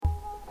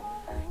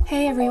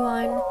Hey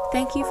everyone,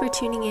 thank you for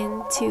tuning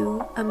in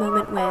to A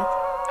Moment with,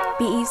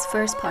 BE's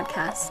first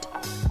podcast.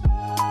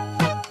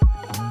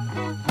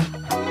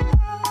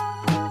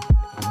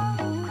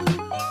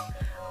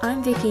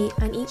 I'm Vicky,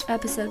 and each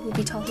episode will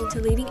be talking to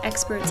leading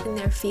experts in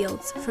their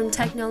fields, from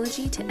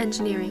technology to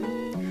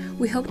engineering.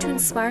 We hope to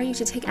inspire you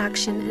to take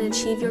action and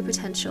achieve your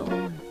potential,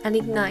 and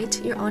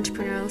ignite your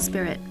entrepreneurial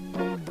spirit.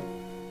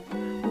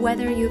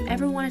 Whether you've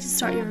ever wanted to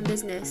start your own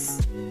business,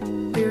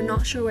 or you're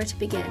not sure where to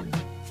begin,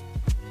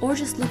 or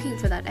just looking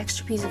for that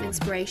extra piece of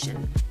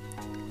inspiration,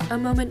 A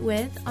Moment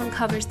With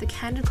uncovers the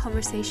candid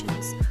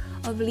conversations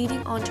of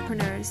leading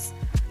entrepreneurs,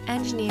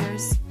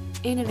 engineers,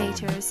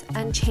 innovators,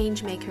 and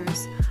change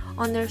makers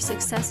on their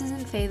successes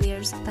and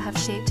failures that have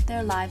shaped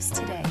their lives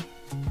today.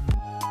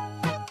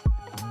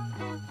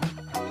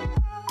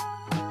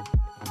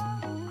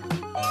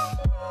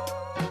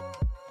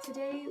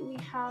 Today we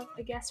have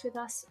a guest with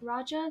us,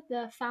 Raja,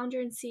 the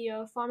founder and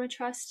CEO of Pharma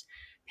Trust,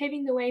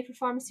 paving the way for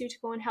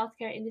pharmaceutical and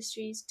healthcare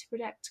industries to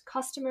protect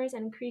customers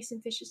and increase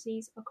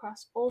efficiencies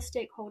across all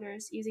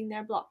stakeholders using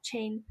their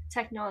blockchain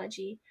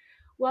technology.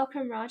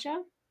 Welcome,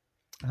 Raja.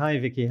 Hi,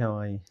 Vicky. How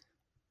are you?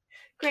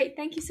 Great.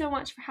 Thank you so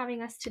much for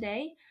having us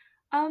today.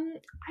 I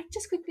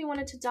just quickly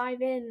wanted to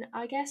dive in,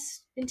 I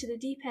guess, into the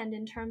deep end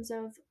in terms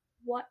of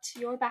what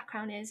your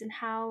background is and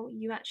how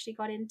you actually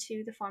got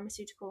into the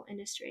pharmaceutical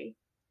industry.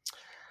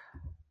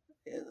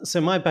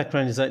 So my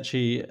background is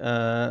actually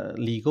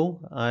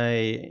legal.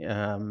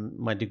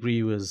 My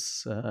degree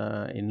was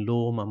in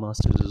law. My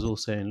master's was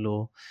also in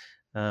law.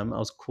 I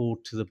was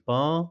called to the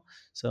bar,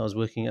 so I was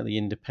working at the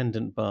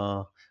independent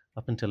bar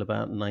up until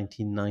about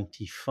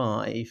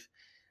 1995.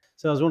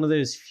 So I was one of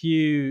those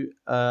few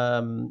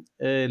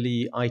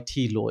early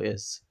IT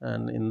lawyers,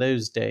 and in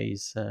those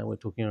days, we're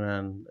talking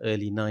around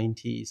early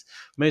 90s.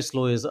 Most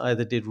lawyers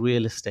either did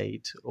real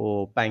estate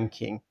or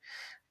banking.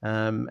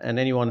 And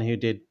anyone who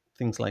did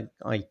things like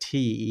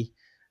IT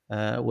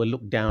were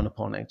looked down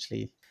upon,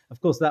 actually. Of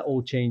course, that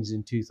all changed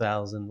in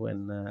 2000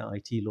 when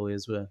IT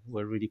lawyers were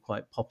really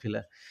quite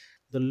popular.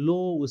 The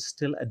law was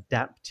still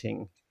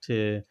adapting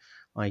to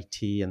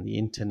IT and the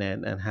internet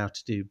and how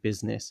to do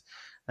business.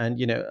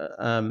 And,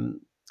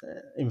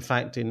 in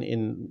fact,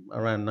 in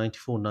around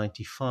 94,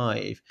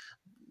 95,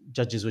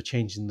 judges were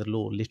changing the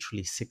law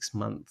literally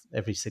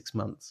every 6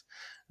 months.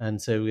 And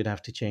so we'd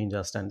have to change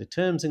our standard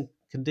terms and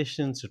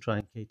conditions to try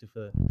and cater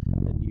for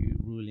the new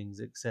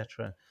rulings,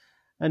 etc.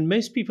 And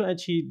most people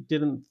actually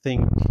didn't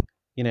think,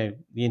 the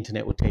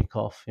internet would take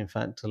off. In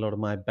fact, a lot of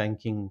my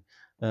banking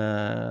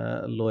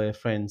lawyer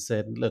friends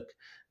said, look,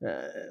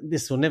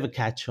 this will never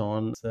catch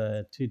on.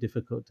 It's too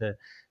difficult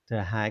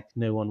to hack.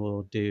 No one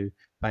will do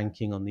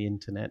banking on the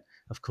internet.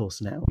 Of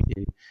course, now we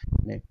do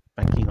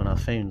banking on our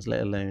phones,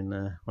 let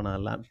alone on our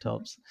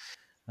laptops.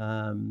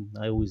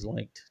 I always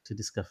liked to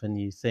discover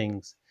new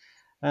things.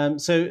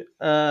 So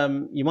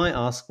you might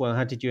ask, well,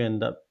 how did you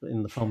end up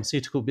in the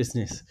pharmaceutical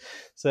business?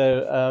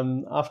 So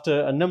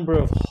after a number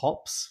of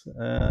hops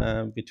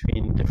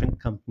between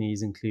different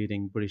companies,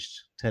 including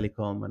British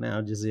Telecom and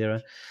Al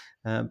Jazeera,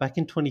 back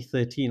in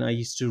 2013, I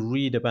used to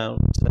read about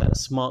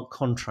smart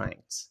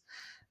contracts.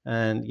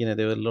 And,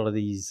 there were a lot of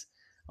these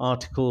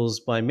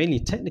articles by mainly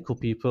technical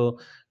people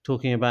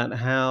talking about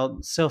how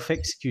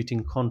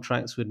self-executing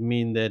contracts would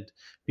mean there'd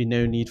be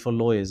no need for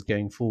lawyers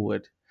going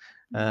forward.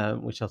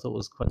 Which I thought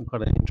was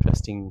quite an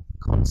interesting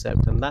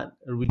concept. And that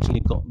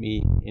originally got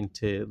me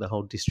into the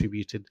whole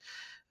distributed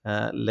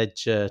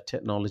ledger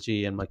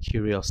technology and my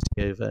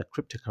curiosity over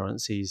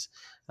cryptocurrencies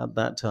at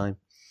that time.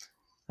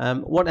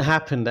 What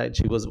happened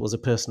actually was a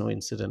personal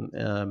incident.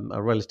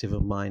 A relative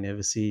of mine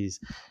overseas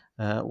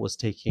was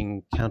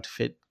taking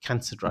counterfeit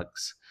cancer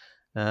drugs.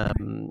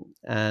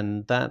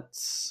 And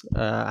that's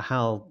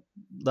how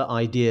the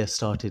idea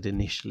started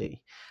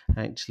initially,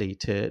 actually,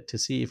 to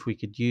see if we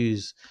could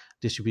use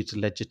distributed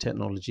ledger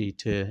technology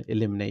to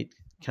eliminate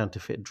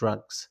counterfeit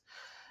drugs.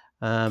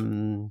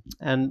 And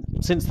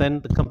since then,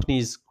 the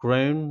company's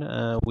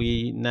grown.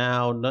 We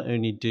now not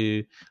only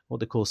do what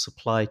they call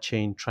supply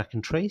chain track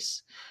and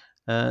trace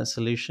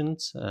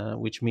solutions,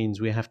 which means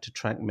we have to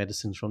track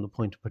medicines from the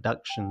point of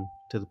production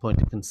to the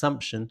point of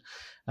consumption.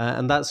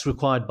 And that's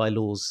required by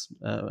laws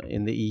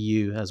in the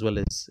EU as well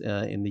as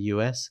in the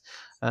US.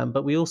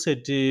 But we also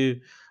do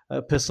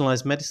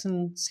personalized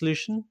medicine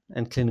solution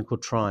and clinical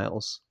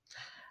trials.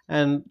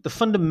 And the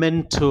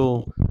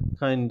fundamental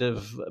kind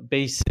of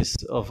basis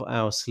of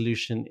our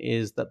solution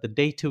is that the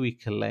data we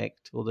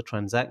collect or the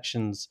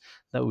transactions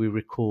that we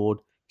record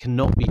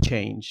cannot be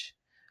changed.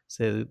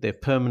 So they're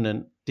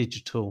permanent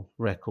digital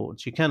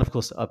records. You can, of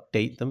course,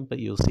 update them, but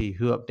you'll see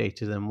who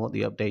updated them, what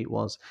the update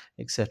was,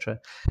 etc.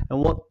 And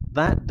what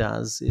that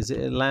does is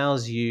it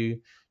allows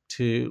you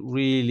to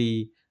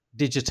really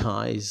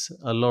digitize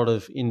a lot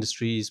of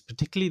industries,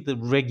 particularly the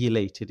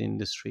regulated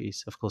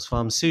industries. Of course,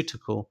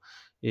 pharmaceutical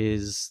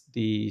is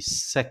the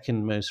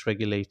second most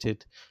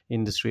regulated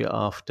industry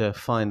after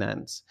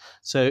finance.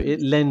 So it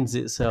lends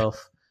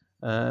itself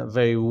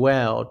very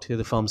well to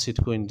the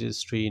pharmaceutical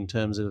industry in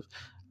terms of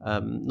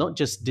not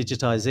just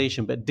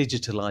digitization, but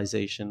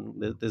digitalization.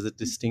 There's a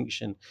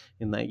distinction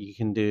in that you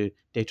can do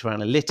data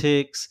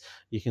analytics,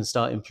 you can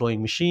start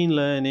employing machine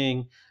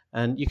learning,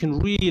 and you can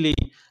really,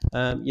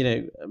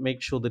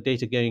 make sure the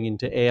data going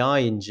into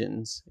AI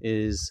engines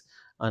is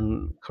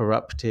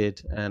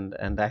uncorrupted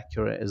and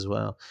accurate as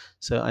well.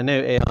 So I know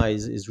AI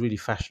is really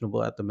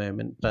fashionable at the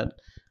moment, but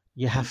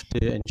you have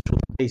to ensure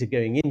the data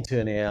going into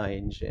an AI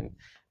engine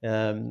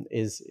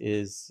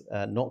is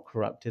not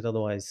corrupted.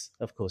 Otherwise,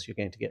 of course, you're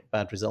going to get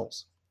bad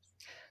results.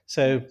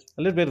 So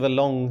a little bit of a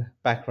long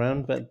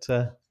background, but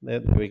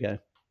there we go.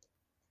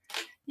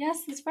 Yes,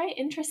 it's very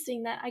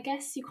interesting that I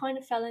guess you kind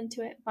of fell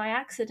into it by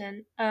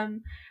accident.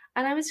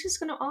 And I was just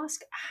going to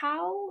ask,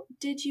 how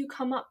did you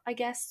come up, I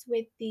guess,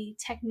 with the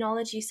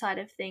technology side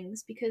of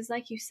things? Because,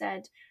 like you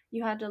said,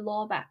 you had a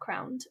law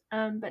background.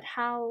 But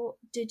how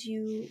did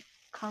you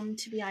come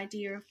to the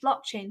idea of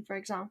blockchain, for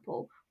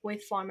example,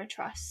 with Pharma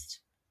Trust?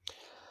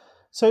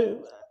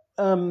 So,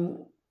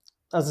 um,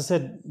 as I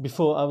said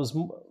before, I was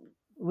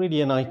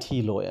really an IT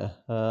lawyer,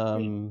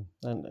 and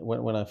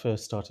when I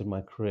first started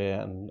my career,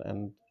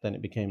 and then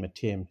it became a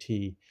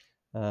TMT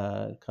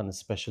kind of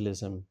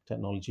specialism,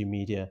 technology,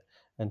 media,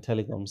 and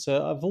telecom.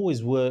 So I've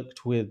always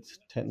worked with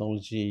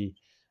technology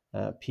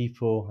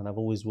people, and I've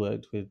always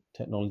worked with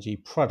technology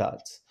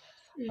products.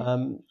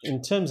 Mm,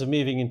 In terms of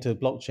moving into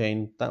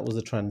blockchain, that was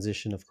a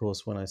transition, of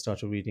course, when I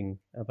started reading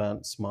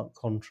about smart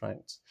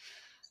contracts.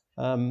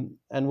 And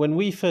when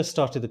we first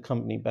started the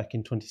company back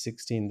in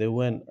 2016, there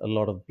weren't a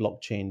lot of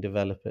blockchain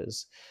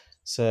developers.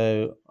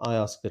 So I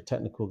asked a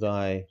technical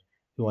guy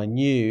who I mm,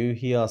 knew,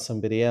 he asked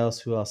somebody else,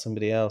 who asked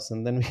somebody else.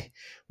 And then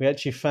we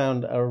actually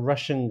found a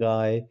Russian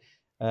guy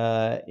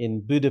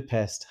in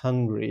Budapest,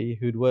 Hungary,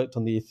 who'd worked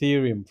on the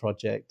Ethereum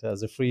project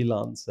as a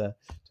freelancer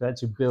to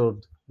actually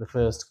build the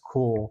first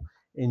core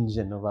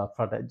engine of our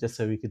product, just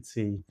so we could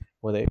see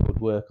whether it would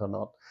work or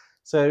not.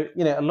 So,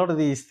 a lot of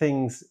these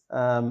things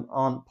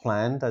aren't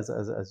planned, as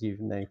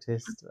you've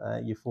noticed.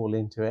 You fall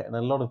into it, and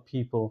a lot of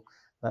people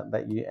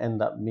that you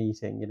end up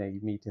meeting, you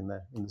meet in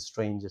the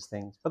strangest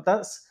things. But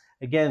that's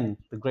again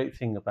the great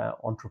thing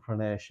about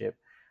entrepreneurship.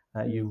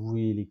 You mm.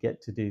 really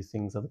get to do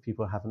things other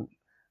people haven't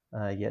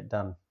yet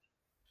done.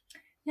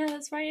 Yeah,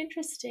 that's very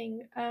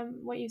interesting.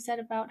 What you said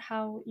about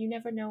how you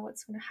never know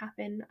what's going to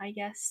happen. I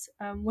guess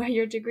where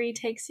your degree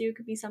takes you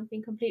could be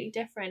something completely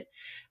different.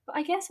 But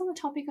I guess on the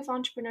topic of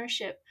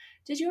entrepreneurship,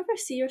 did you ever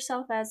see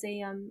yourself as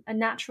a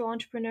natural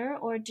entrepreneur,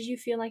 or did you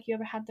feel like you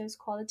ever had those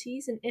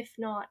qualities? And if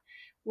not,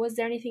 was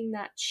there anything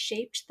that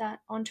shaped that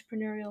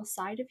entrepreneurial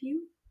side of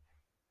you?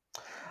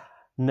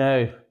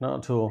 No,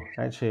 not at all.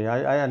 Actually,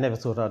 I never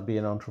thought I'd be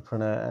an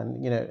entrepreneur,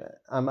 and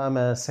I'm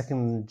a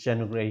second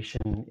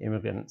generation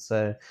immigrant.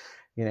 So,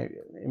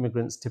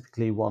 immigrants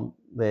typically want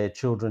their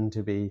children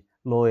to be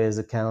lawyers,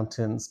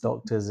 accountants,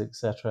 doctors,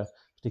 etc.,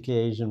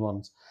 particularly Asian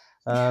ones.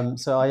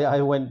 So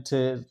I went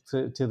to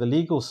the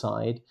legal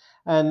side,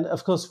 and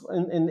of course,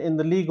 in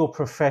the legal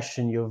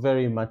profession, you're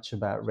very much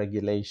about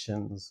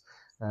regulations,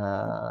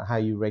 how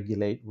you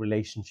regulate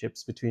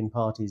relationships between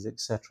parties,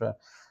 etc.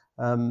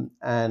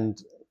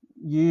 And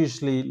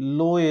usually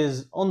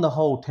lawyers on the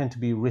whole tend to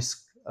be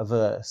risk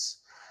averse.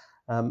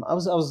 I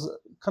was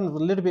kind of a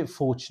little bit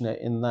fortunate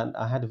in that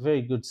I had a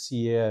very good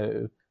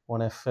CEO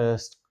when I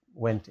first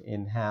went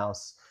in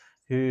house,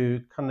 who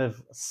kind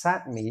of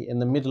sat me in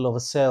the middle of a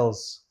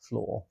sales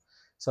floor.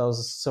 So I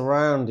was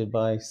surrounded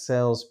by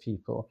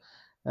salespeople.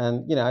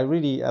 And I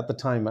really at the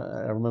time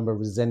I remember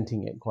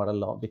resenting it quite a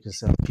lot because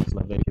salespeople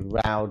are very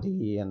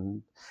rowdy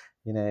and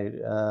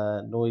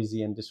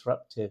noisy and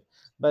disruptive.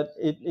 But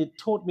it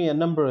taught me a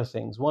number of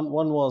things. One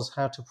was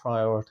how to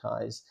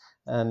prioritize,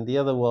 and the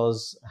other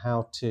was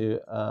how to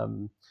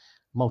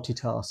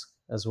multitask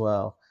as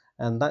well.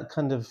 And that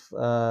kind of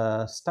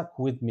stuck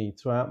with me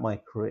throughout my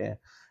career.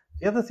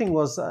 The other thing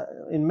was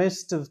in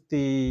most of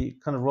the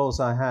kind of roles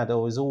I had, I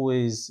was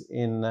always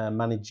in a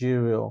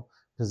managerial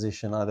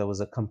position. Either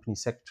was a company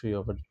secretary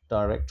or a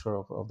director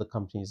of the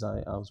companies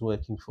I was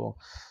working for.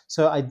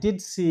 So I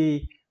did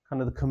see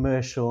kind of the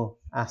commercial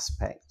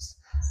aspects.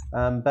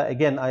 But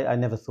again, I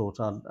never thought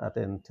I'd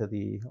enter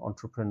the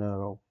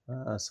entrepreneurial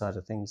side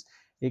of things.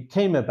 It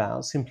came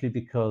about simply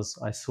because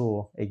I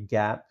saw a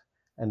gap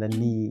and a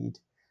need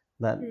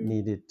that Mm,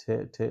 needed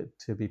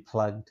to be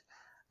plugged.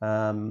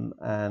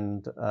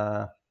 And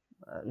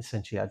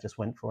essentially, I just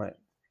went for it.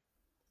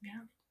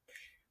 yeah.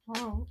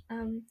 Wow.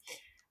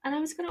 And I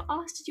was going to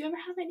ask, did you ever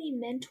have any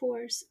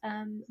mentors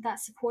that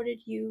supported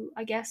you,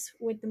 I guess,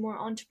 with the more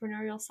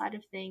entrepreneurial side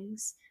of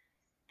things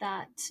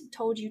that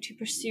told you to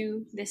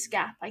pursue this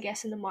gap, I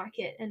guess, in the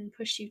market and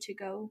push you to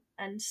go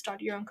and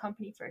start your own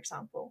company, for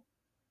example?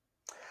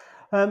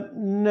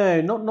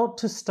 No, not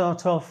to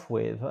start off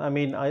with. I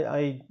mean,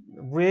 I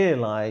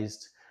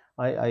realized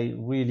I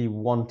really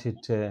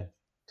wanted to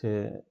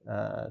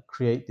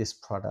create this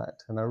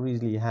product, and I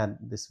really had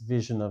this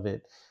vision of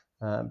it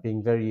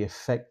being very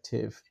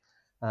effective.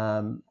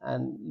 And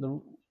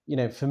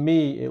for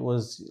me, it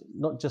was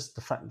not just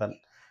the fact that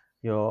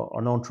you're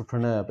an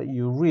entrepreneur, but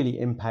you're really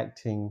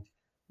impacting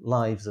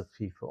lives of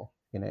people.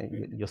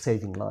 you're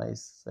saving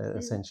lives. Mm.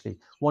 Essentially,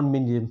 1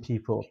 million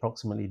people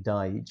approximately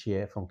die each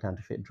year from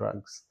counterfeit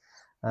drugs.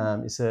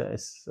 It's a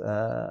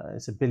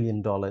 $1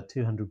 billion,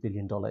 $200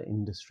 billion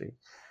industry.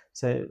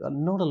 So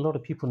not a lot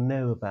of people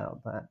know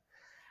about that.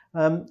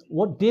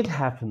 What did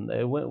happen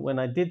though, when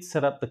I did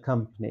set up the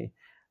company,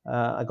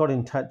 I got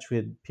in touch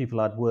with people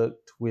I'd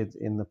worked with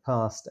in the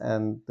past,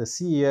 and the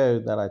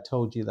CEO that I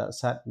told you that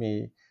sat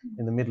me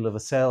in the middle of a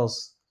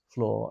sales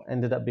floor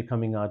ended up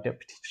becoming our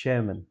deputy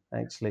chairman,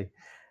 actually.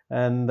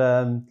 And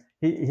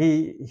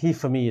he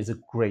for me is a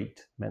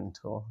great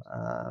mentor.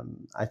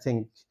 I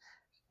think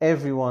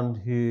everyone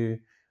who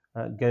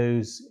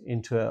goes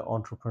into an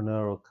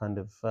entrepreneurial kind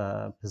of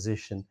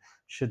position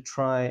should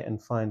try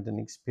and find an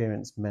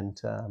experienced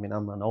mentor. I mean,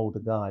 I'm an older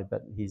guy,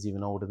 but he's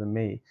even older than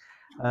me,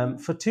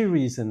 for two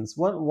reasons.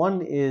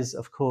 One is,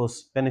 of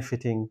course,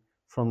 benefiting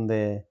from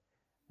their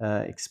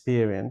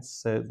experience.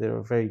 So they're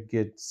a very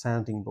good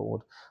sounding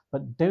board.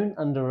 But don't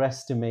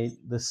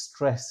underestimate the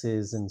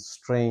stresses and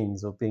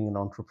strains of being an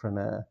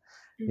entrepreneur.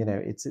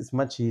 It's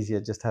much easier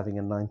just having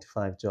a 9 to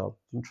 5 job.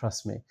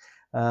 Trust me.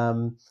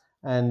 Um,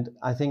 and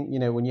I think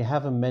when you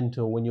have a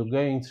mentor, when you're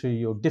going through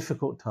your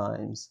difficult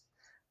times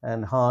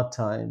and hard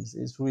times,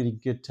 it's really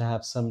good to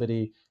have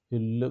somebody who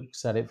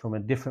looks at it from a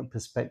different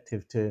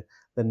perspective to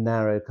the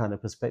narrow kind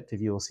of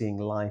perspective you're seeing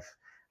life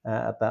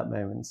at that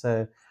moment.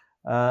 So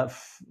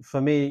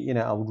for me,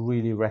 I would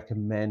really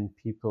recommend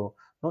people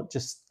not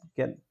just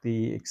get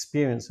the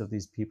experience of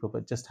these people,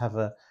 but just have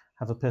a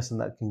person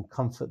that can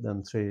comfort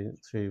them through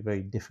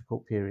very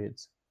difficult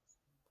periods.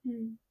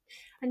 Mm.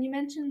 And you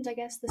mentioned, I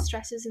guess, the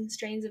stresses and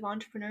strains of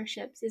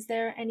entrepreneurships. Is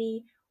there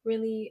any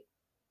really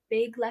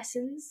big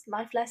lessons,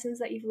 life lessons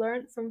that you've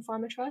learned from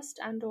Pharma Trust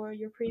and or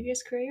your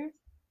previous career?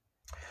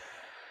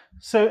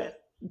 So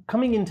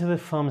coming into the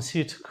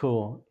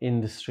pharmaceutical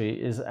industry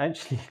is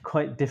actually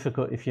quite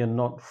difficult if you're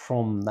not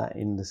from that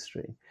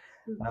industry.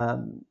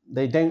 Mm.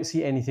 They don't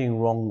see anything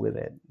wrong with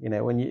it.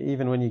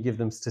 Even when you give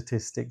them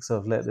statistics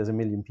of, look, there's 1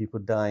 million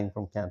people dying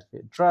from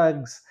counterfeit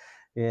drugs,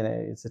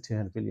 it's a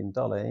 $200 billion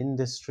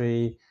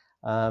industry.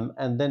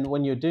 And then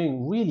when you're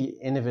doing really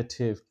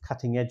innovative,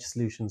 cutting edge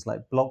solutions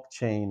like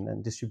blockchain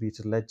and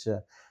distributed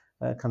ledger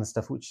kind of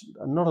stuff, which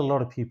not a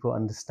lot of people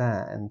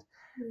understand,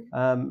 Mm.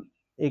 um,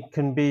 it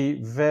can be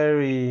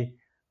very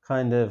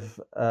kind of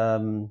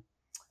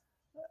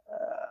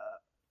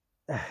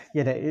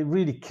it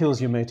really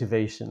kills your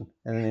motivation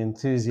and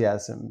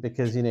enthusiasm,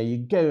 because you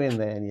go in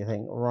there and you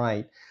think,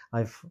 right,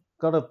 I've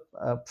got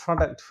a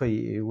product for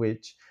you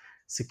which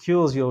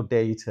secures your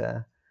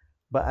data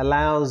but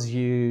allows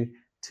you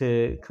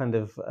to kind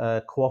of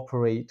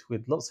cooperate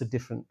with lots of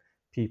different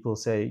people.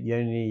 So you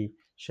only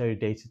show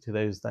data to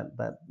those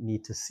that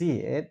need to see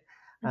it,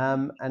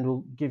 and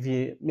will give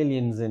you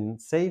millions in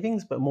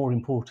savings, but more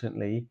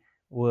importantly,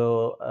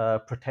 will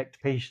protect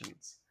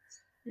patients.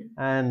 Mm.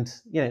 And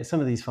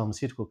some of these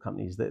pharmaceutical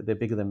companies, they're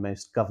bigger than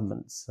most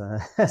governments.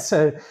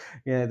 So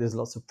there's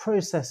lots of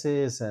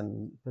processes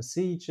and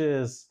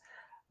procedures.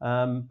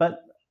 But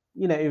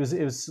it was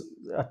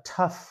a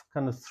tough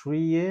kind of 3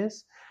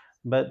 years.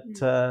 But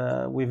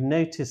Mm. we've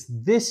noticed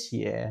this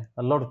year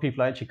a lot of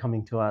people are actually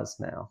coming to us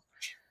now.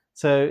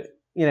 So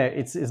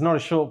it's not a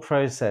short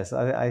process.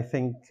 I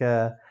think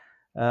there's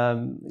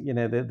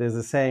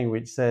a saying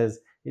which says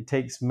it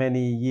takes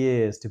many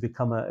years to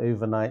become an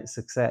overnight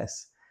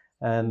success,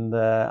 and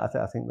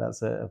I think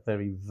that's a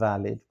very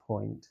valid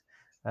point.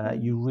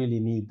 Mm. You really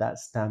need that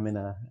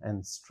stamina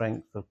and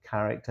strength of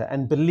character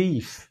and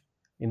belief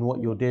in what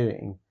you're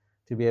doing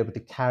to be able to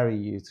carry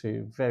you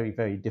through very,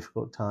 very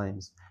difficult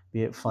times,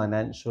 be it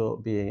financial,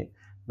 be it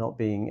not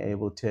being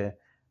able to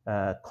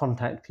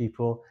contact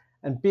people,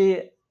 and be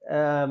it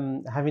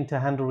having to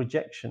handle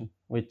rejection,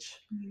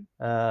 which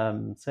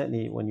Mm.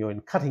 certainly when you're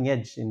in cutting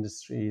edge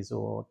industries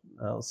or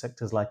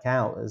sectors like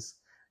ours,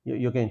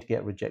 you're going to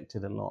get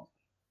rejected a lot.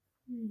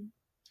 Mm.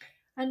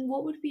 And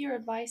what would be your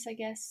advice, I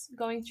guess,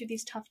 going through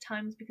these tough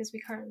times? Because we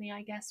currently,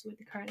 I guess, with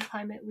the current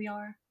climate, we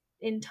are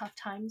in tough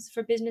times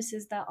for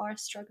businesses that are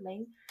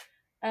struggling.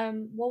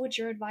 What would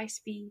your advice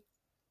be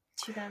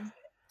to them?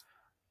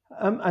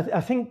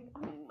 I think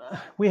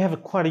we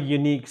have quite a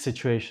unique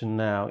situation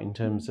now in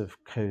terms Mm.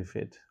 of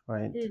COVID,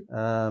 right?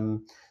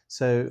 Mm.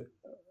 So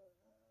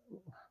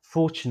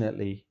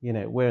fortunately,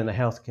 we're in the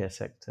healthcare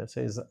sector,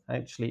 so it's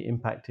actually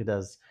impacted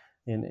us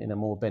in a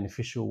more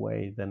beneficial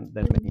way than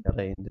many Mm.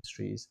 other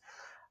industries.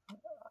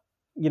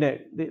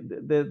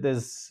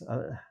 There's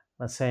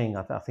a saying,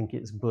 I think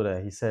it's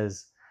Buddha. He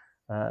says,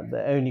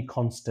 the only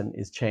constant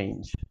is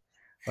change,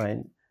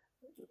 right?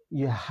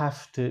 You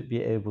have to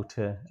be able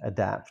to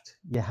adapt.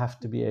 You have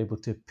to be able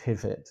to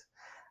pivot.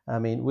 I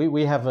mean,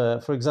 we have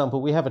for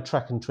example, we have a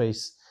track and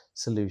trace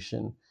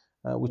solution,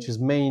 which Mm. is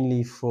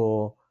mainly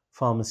for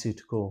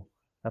pharmaceutical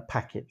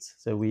packets.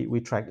 So we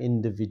track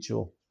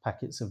individual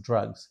packets of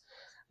drugs.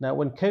 Now,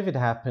 when COVID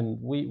happened,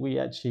 we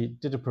actually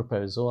did a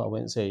proposal. I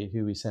won't say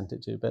who we sent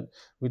it to, but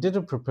we did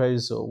a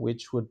proposal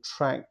which would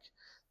track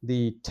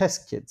the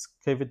test kits,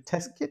 COVID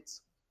test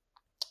kits,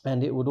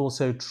 and it would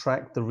also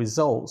track the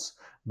results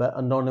but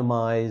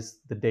anonymize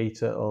the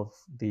data of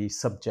the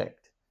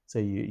subject. So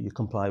you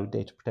comply with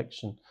data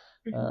protection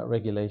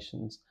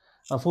regulations.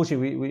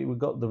 Unfortunately, we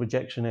got the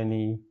rejection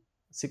only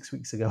 6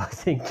 weeks ago, I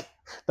think,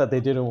 that they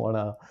didn't want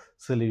our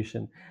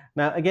solution.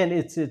 Now, again,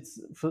 it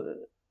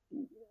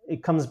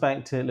comes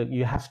back to, look,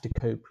 you have to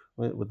cope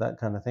with that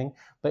kind of thing,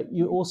 but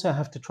you also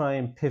have to try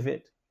and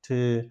pivot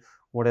to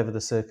whatever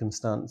the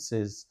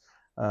circumstances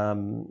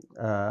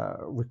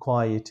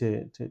require you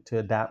to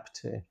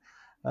adapt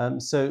to.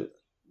 So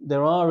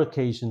there are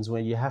occasions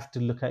where you have to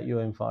look at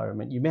your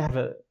environment. You may have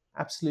an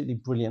absolutely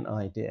brilliant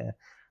idea,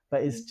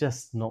 but it's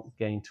just not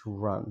going to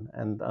run.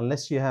 And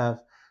unless you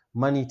have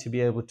money to be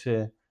able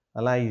to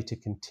allow you to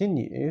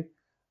continue,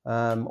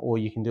 or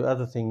you can do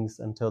other things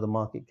until the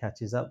market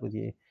catches up with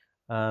you,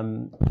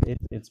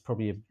 it's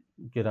probably a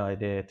good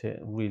idea to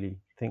really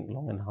think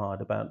long and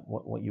hard about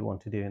what you want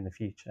to do in the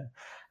future.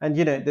 And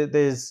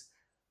there's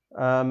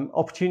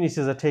opportunities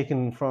are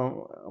taken from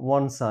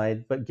one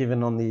side but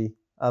given on the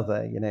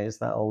other. It's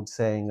that old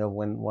saying of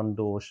when one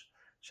door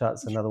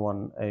shuts, another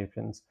one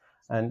opens.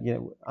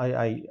 And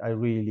I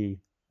really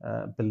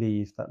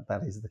believe that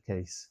that is the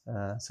case,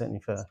 certainly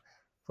for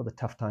the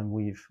tough time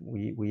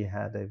we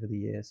had over the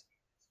years.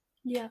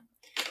 Yeah.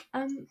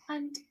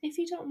 And if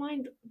you don't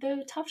mind,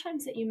 the tough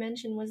times that you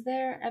mentioned, was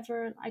there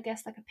ever, I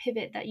guess, like a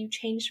pivot that you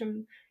changed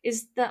from?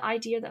 Is the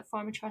idea that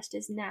Pharma Trust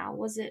is now,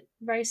 was it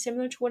very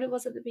similar to what it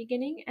was at the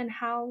beginning? And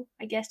how,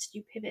 I guess, did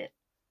you pivot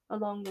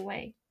along the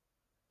way?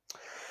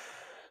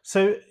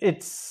 So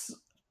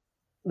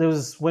there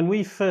was, when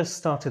we first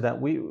started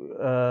that, we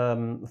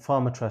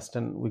Pharma Trust,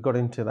 and we got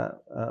into that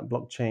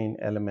blockchain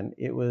element.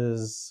 It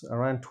was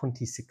around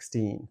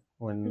 2016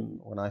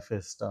 when I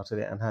first started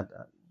it, and had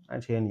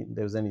actually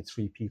there was only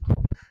 3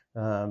 people.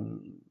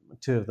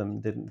 Two of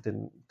them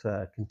didn't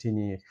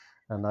continue,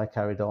 and I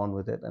carried on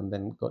with it, and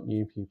then got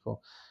new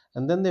people.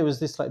 And then there was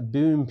this like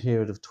boom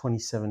period of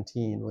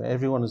 2017 where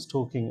everyone was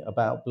talking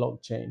about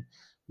blockchain,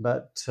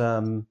 but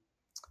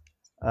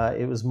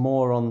it was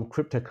more on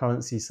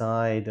cryptocurrency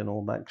side and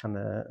all that kind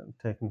of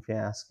token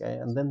fiasco.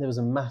 And then there was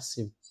a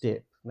massive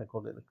dip. They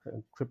called it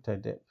the crypto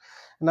dip.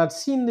 And I'd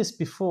seen this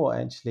before,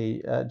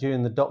 actually,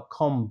 during the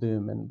dot-com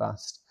boom and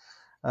bust.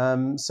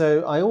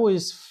 So I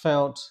always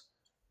felt,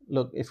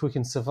 look, if we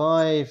can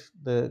survive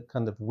the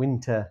kind of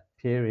winter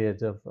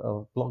period of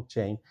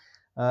blockchain,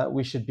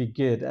 we should be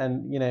good.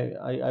 And,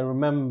 I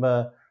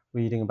remember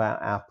reading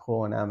about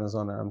Apple and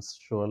Amazon, and I'm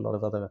sure a lot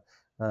of other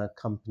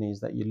companies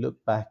that you look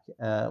back,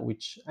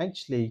 which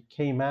actually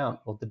came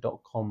out of the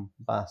dot-com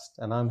bust.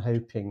 And I'm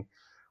hoping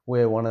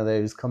we're one of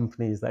those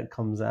companies that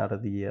comes out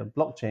of the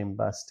blockchain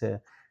bust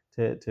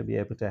to be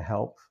able to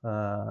help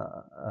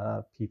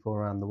people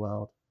around the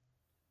world.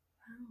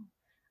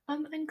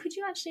 Wow. And could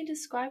you actually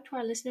describe to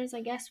our listeners,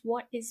 I guess,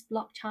 what is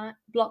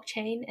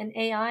blockchain and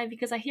AI?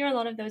 Because I hear a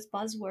lot of those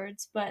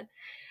buzzwords, but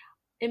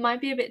it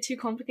might be a bit too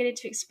complicated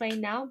to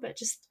explain now, but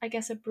just, I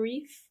guess, a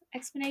brief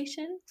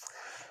explanation.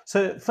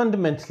 So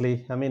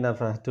fundamentally, I mean, I've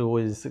had to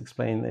always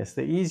explain this.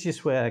 The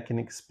easiest way I can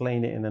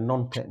explain it in a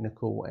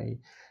non-technical way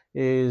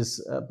is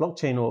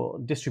blockchain, or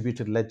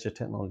distributed ledger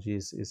technology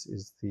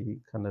is the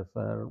kind of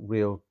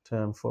real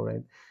term for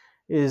it,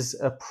 is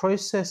a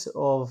process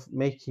of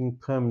making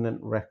permanent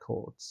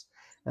records.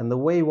 And the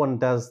way one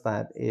does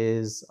that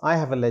is, I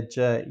have a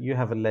ledger, you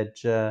have a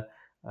ledger,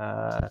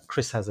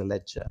 Chris has a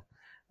ledger.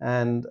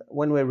 And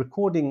when we're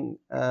recording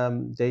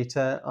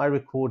data, I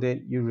record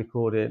it, you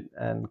record it,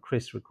 and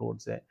Chris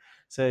records it.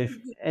 So if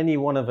any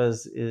one of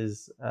us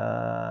is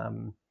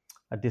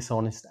a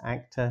dishonest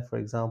actor, for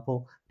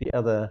example, the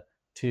other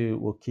 2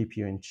 will keep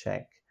you in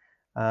check.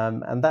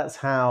 And that's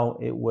how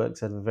it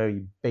works at a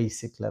very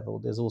basic level.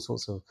 There's all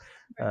sorts of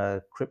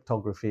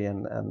cryptography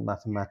and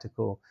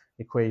mathematical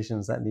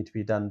equations that need to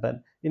be done. But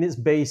in its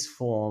base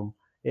form,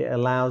 it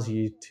allows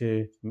you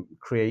to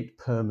create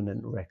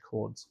permanent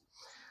records.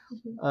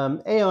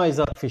 AI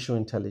is artificial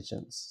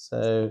intelligence.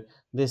 So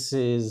this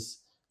is,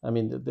 I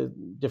mean,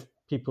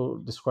 people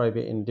describe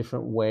it in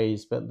different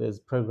ways, but there's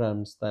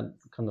programs that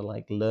kind of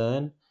like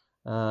learn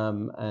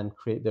and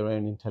create their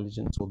own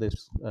intelligence, or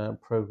there's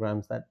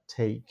programs that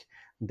take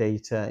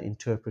data,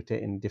 interpret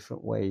it in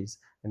different ways,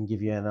 and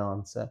give you an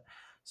answer.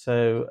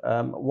 So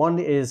one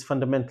is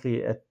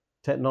fundamentally a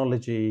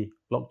technology,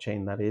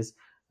 blockchain that is,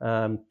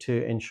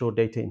 to ensure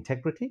data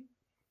integrity,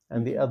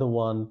 and the other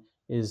one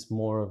is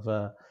more of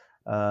a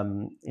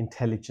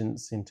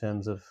intelligence in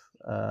terms of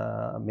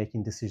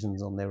making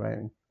decisions on their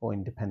own or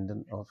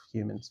independent of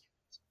humans.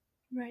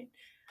 Right.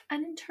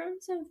 And in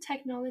terms of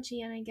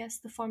technology and I guess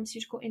the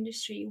pharmaceutical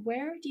industry,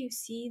 where do you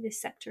see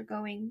this sector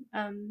going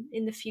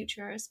in the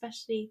future,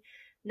 especially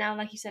now,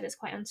 like you said, it's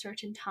quite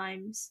uncertain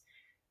times.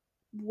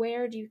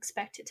 Where do you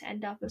expect it to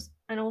end up,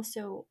 and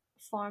also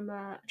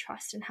Pharma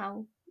Trust and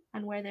how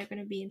and where they're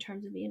going to be in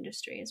terms of the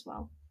industry as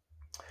well?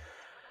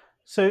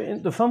 So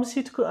in the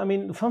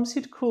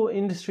pharmaceutical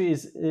industry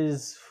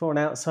is for an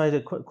outsider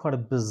quite a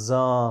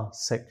bizarre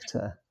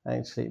sector,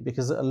 actually,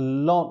 because a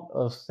lot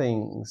of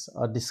things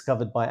are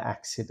discovered by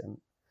accident.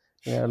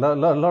 a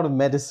lot of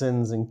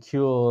medicines and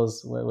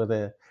cures,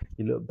 whether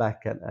you look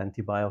back at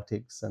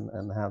antibiotics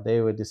and how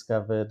they were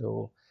discovered,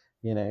 or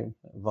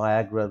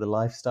Viagra, the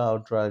lifestyle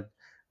drug,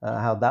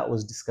 how that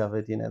was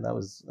discovered. That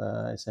was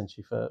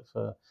essentially for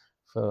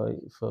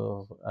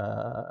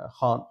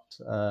heart,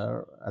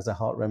 as a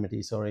heart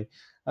remedy. Sorry,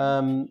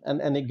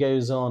 and it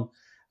goes on.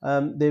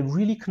 They're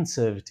really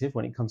conservative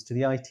when it comes to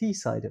the IT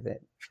side of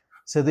it.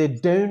 So they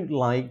don't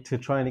like to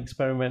try and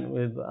experiment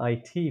with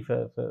IT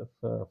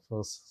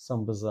for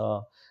some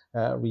bizarre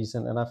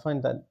reason, and I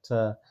find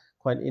that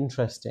quite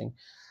interesting.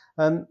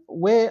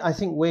 Where I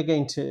think we're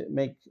going to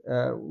make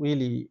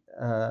really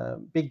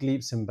big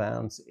leaps and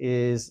bounds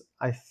is,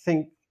 I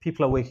think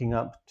people are waking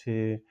up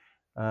to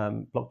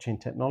blockchain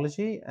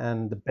technology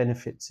and the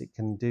benefits it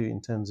can do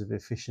in terms of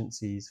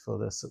efficiencies for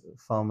the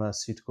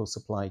pharmaceutical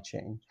supply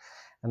chain.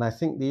 And I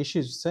think the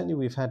issues certainly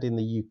we've had in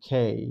the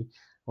UK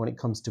when it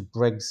comes to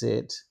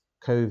Brexit,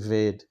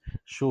 COVID,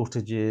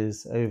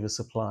 shortages,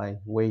 oversupply,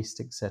 waste,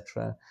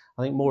 etc.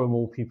 I think more and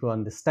more people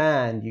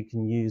understand you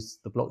can use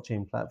the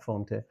blockchain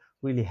platform to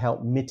really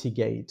help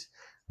mitigate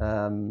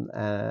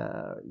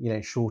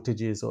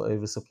shortages or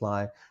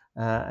oversupply,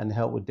 and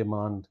help with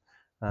demand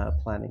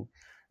planning.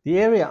 The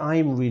area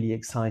I'm really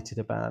excited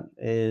about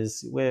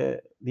is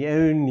we're the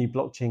only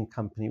blockchain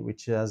company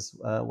which has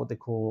what they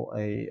call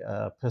a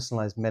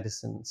personalized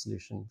medicine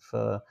solution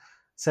for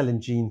cell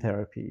and gene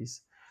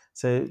therapies.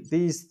 So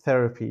these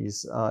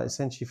therapies are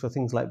essentially for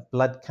things like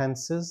blood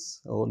cancers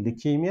or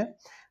leukemia.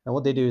 And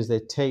what they do is they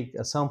take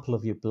a sample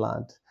of your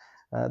blood,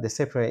 they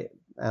separate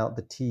out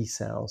the T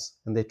cells,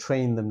 and they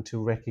train them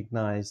to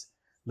recognize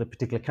the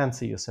particular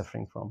cancer you're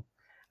suffering from.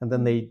 And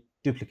then they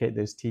duplicate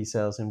those T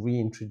cells and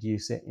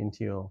reintroduce it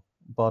into your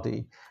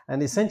body.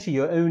 And essentially,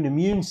 your own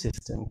immune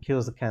system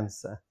kills the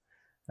cancer.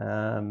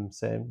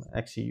 So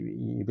actually,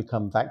 you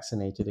become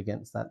vaccinated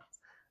against that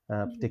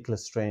particular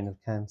strain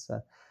of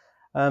cancer.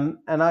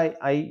 And I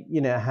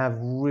have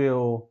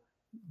real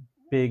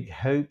big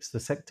hopes. The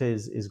sector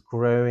is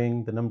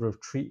growing. The number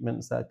of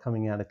treatments that are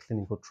coming out of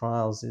clinical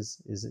trials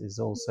is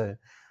also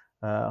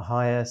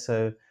higher.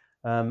 So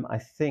I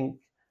think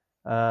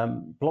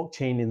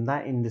blockchain in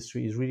that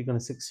industry is really going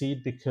to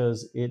succeed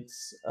because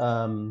it's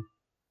a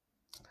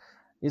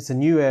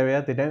new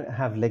area. They don't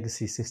have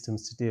legacy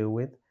systems to deal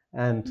with,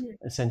 and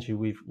essentially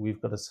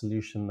we've got a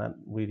solution that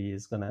really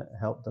is going to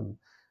help them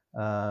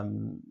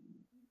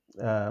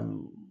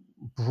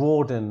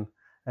broaden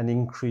and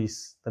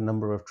increase the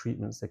number of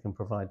treatments they can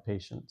provide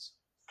patients.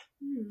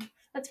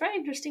 That's very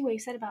interesting what you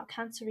said about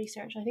cancer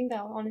research. I think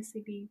that will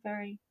honestly be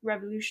very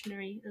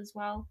revolutionary as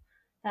well,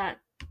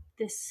 that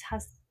this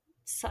has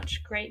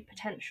such great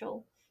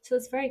potential. So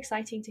it's very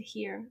exciting to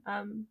hear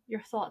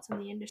your thoughts on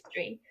the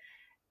industry.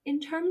 In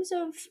terms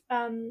of,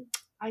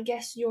 I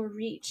guess, your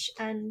reach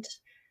and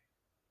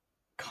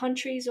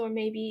countries, or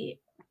maybe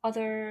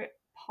other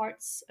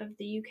parts of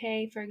the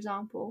UK, for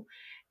example,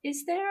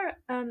 is there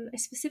a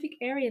specific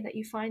area that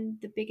you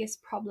find the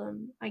biggest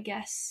problem, I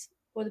guess,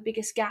 or the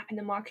biggest gap in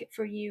the market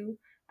for you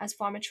as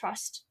Pharma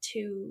Trust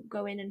to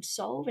go in and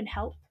solve and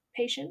help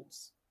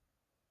patients?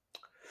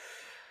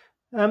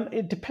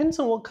 It depends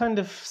on what kind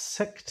of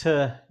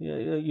sector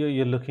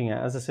you're looking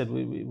at. As I said,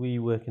 we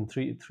work in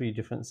three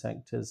different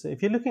sectors.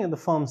 If you're looking at the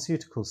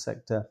pharmaceutical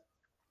sector,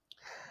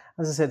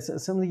 as I said,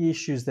 some of the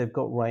issues they've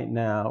got right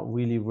now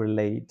really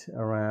relate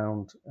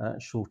around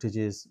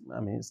shortages. I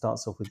mean, it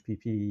starts off with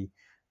PPE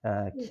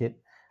kit.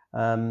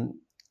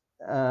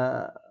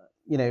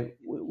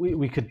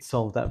 We could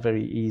solve that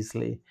very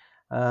easily.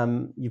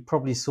 You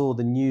probably saw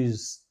the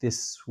news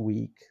this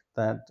week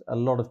that a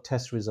lot of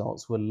test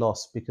results were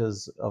lost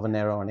because of an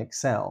error on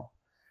Excel.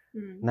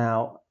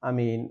 Now, I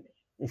mean,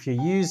 if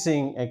you're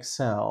using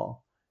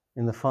Excel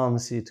in the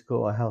pharmaceutical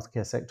or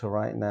healthcare sector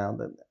right now,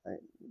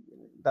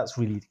 that's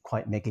really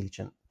quite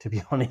negligent, to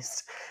be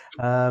honest.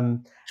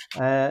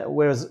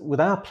 Whereas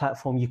with our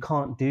platform, you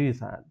can't do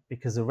that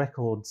because the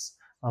records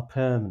are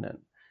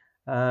permanent.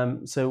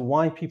 So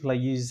why people are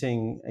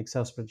using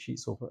Excel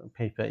spreadsheets or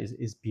paper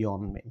is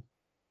beyond me.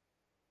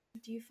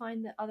 Do you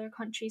find that other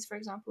countries, for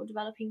example,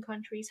 developing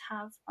countries,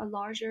 have a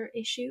larger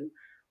issue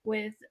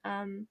with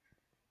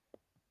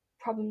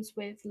problems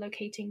with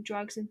locating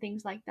drugs and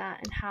things like that,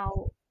 and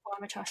how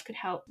Pharma Trust could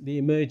help? The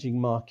emerging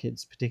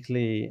markets,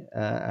 particularly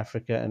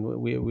Africa, and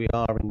we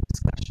are in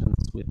discussions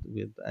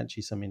with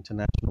actually some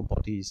international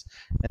bodies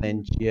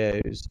and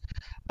NGOs.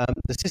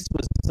 The system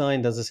was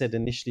designed, as I said,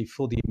 initially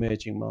for the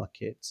emerging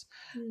markets.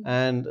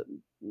 And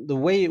the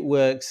way it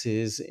works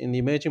is in the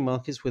emerging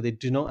markets where they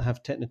do not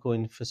have technical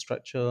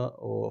infrastructure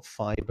or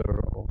fiber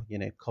or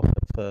copper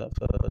for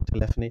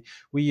telephony,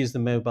 we use the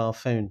mobile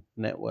phone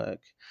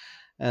network.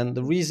 And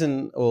the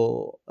reason,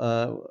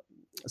 the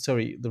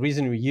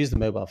reason we use the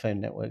mobile phone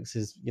networks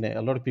is,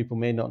 a lot of people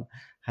may not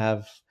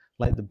have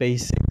like the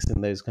basics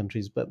in those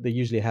countries, but they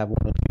usually have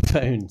one or two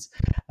phones,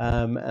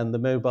 and the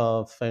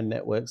mobile phone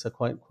networks are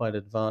quite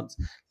advanced.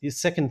 The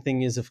second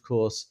thing is, of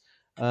course,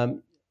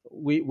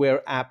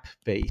 we're app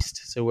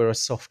based, so we're a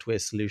software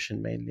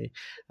solution mainly.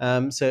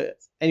 So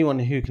anyone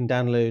who can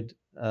download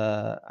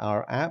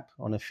our app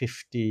on a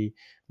 $50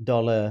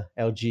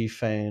 LG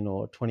phone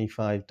or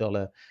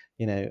 $25,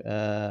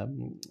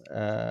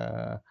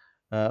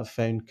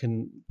 phone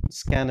can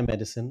scan a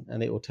medicine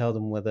and it will tell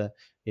them whether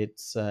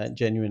it's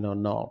genuine or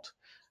not.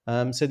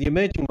 So the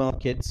emerging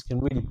markets can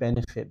really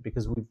benefit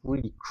because we've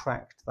really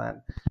cracked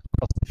that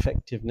cost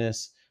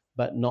effectiveness,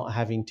 but not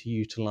having to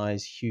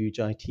utilize huge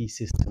IT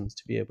systems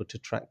to be able to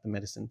track the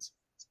medicines.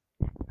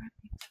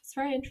 It's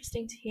very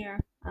interesting to hear.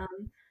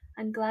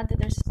 I'm glad that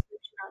there's a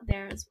solution out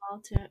there as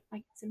well to, I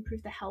guess,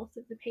 improve the health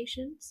of the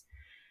patients.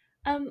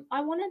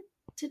 I wanted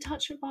to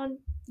touch upon,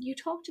 you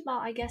talked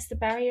about, I guess, the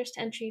barriers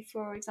to entry,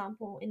 for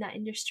example, in that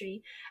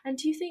industry. And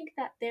do you think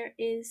that there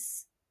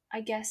is,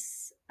 I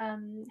guess,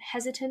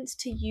 hesitance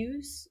to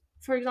use,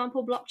 for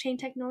example, blockchain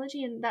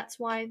technology, and that's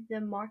why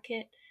the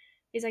market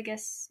is, I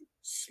guess,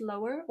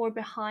 slower or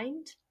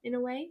behind in a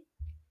way?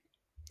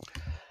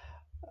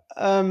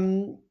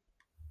 Um,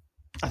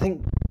 I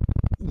think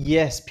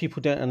yes,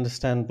 people don't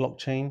understand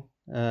blockchain.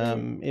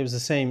 Mm, It was the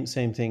same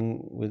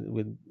thing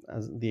with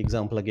as the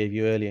example I gave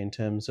you earlier in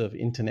terms of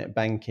internet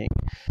banking.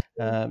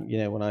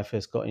 mm, When I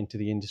first got into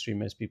the industry,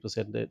 most people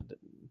said that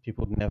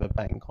people would never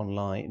bank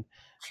online.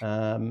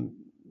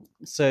 Um,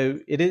 so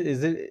it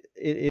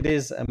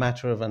is a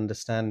matter of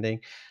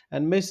understanding,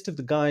 and most of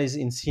the guys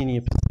in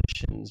senior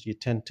positions you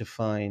tend to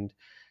find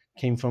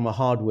came from a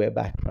hardware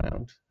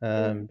background,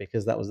 mm,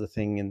 because that was the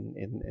thing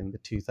in the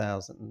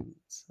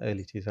 2000s,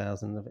 early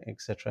 2000s,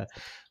 etc.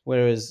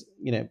 Whereas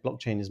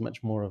blockchain is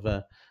much more of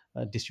a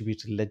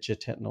distributed ledger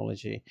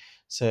technology.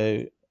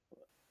 So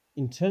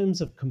in terms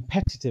of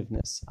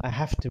competitiveness, I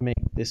have to make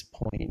this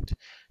point.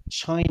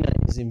 China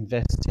is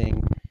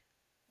investing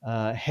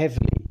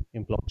heavily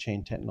in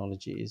blockchain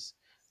technologies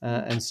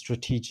and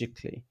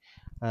strategically,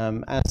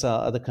 as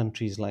are other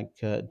countries like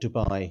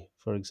Dubai,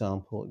 for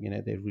example.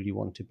 They really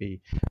want to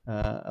be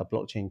a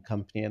blockchain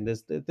company, and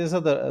there's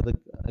other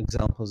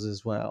examples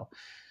as well.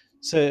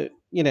 So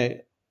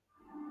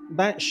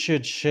that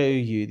should show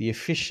you the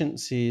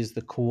efficiencies,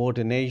 the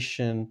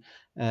coordination,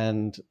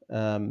 and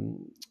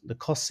the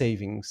cost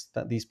savings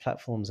that these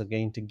platforms are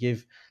going to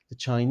give the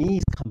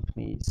Chinese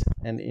companies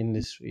and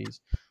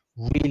industries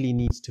really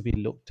needs to be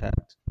looked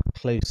at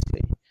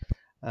closely.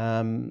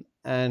 And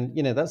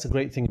that's a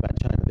great thing about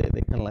China.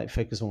 They kind of like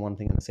focus on one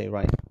thing and say,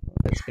 right,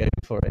 let's go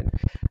for it.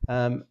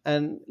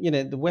 And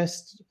the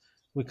West,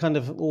 we kind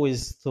of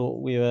always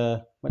thought we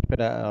were much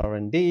better at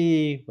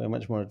R&D, we're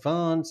much more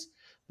advanced,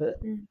 but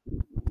mm,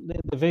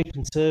 they're very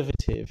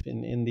conservative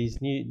in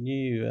these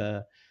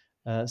new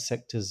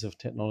sectors of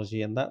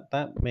technology, and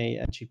that may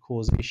actually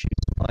cause issues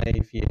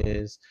 5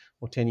 years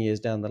or 10 years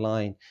down the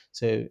line.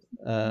 So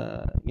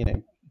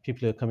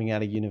people who are coming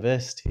out of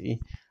university,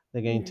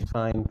 they're going to mm,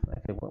 find,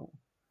 okay, well,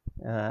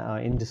 our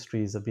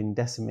industries have been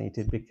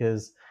decimated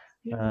because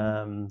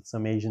mm.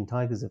 some Asian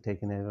tigers have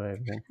taken over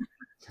everything.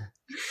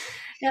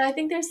 Yeah, I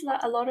think there's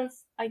a lot of,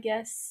 I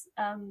guess,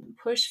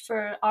 push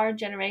for our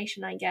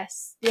generation, I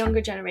guess, the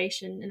younger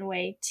generation in a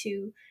way,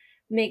 to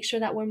make sure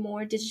that we're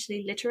more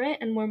digitally literate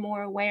and we're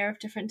more aware of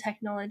different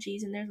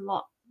technologies. And there's a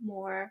lot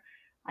more,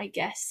 I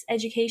guess,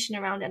 education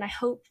around it. And I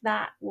hope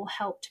that will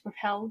help to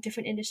propel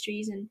different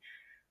industries and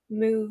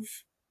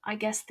move, I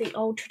guess, the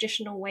old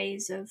traditional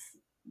ways of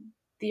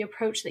the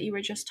approach that you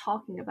were just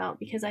talking about.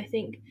 Because I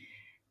think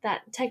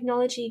that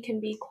technology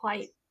can be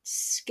quite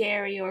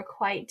scary or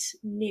quite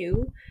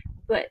new,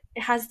 but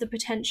it has the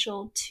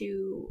potential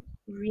to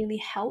really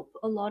help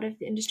a lot of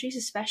the industries,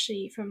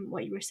 especially from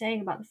what you were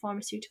saying about the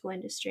pharmaceutical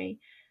industry.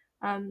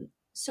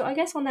 So I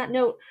guess on that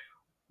note,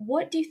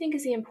 what do you think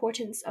is the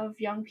importance of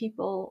young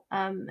people,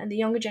 and the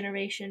younger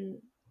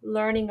generation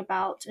learning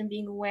about and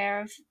being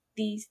aware of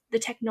the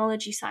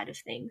technology side of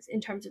things in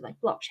terms of like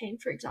blockchain,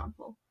 for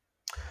example?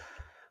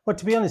 Well,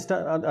 to be honest,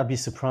 I'd be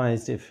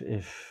surprised if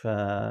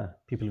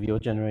people of your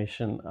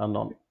generation are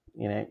not,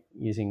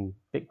 using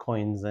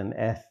bitcoins and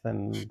ETH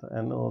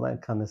and all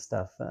that kind of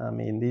stuff. I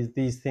mean,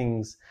 these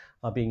things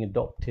are being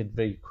adopted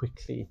very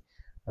quickly,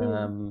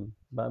 Mm,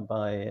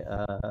 by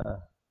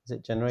is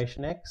it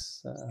Generation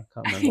X? I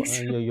can't I remember. think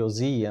so. You're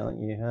Z,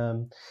 aren't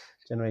you?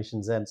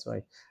 Generation Z.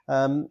 Sorry.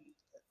 Um,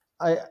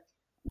 I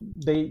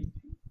they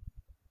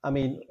I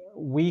mean,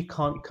 we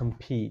can't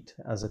compete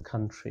as a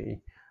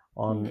country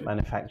on Mm,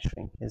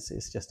 manufacturing.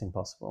 It's just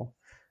impossible.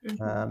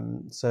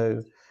 mhm,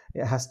 So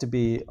it has to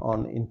be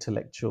on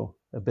intellectual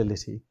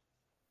ability.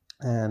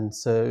 And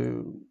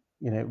so,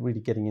 really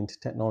getting into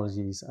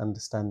technologies,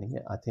 understanding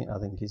it, I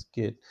think is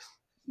good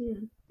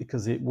mm,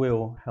 because it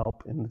will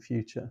help in the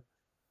future,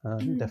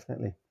 mm.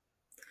 definitely.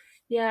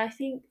 Yeah, I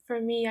think for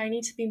me, I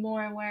need to be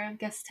more aware of, I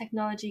guess,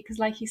 technology because,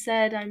 like you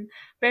said, I'm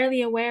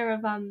barely aware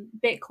of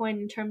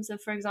Bitcoin in terms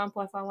of, for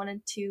example, if I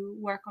wanted to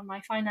work on my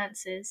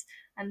finances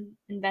and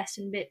invest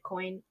in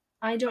Bitcoin,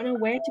 I don't know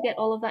where to get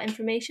all of that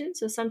information.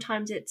 So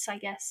sometimes it's, I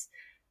guess,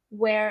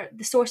 where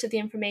the source of the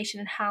information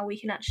and how we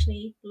can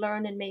actually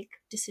learn and make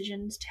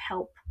decisions to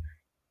help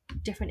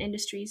different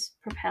industries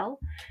propel.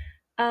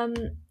 Um,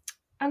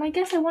 and I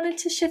guess I wanted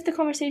to shift the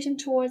conversation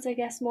towards, I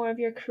guess, more of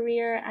your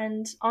career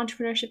and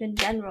entrepreneurship in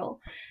general.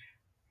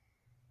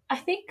 I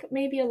think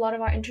maybe a lot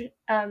of our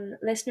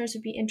listeners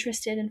would be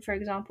interested in, for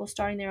example,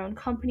 starting their own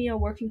company or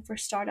working for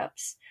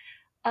startups.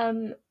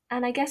 And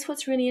I guess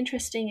what's really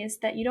interesting is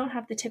that you don't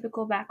have the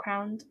typical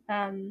background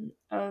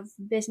of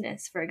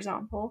business, for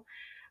example.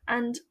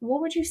 And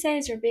what would you say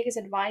is your biggest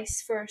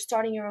advice for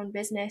starting your own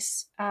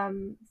business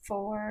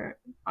for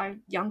our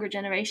younger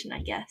generation,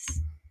 I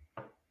guess?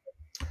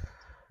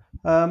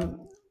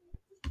 Um,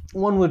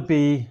 one would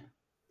be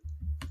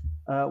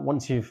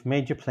once you've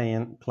made your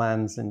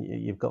plans and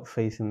you've got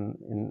faith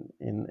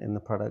in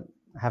the product,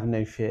 have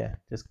no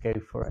fear. Just go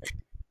for it.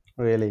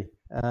 Really,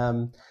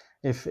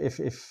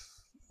 if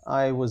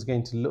I was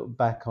going to look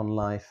back on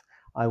life,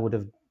 I would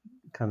have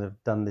kind of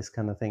done this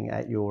kind of thing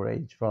at your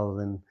age rather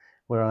than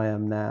where I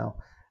am now.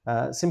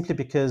 Simply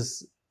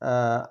because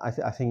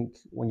I think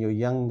when you're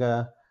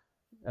younger,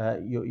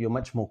 you're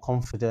much more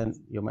confident,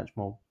 you're much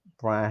more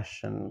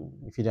brash, and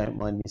if you don't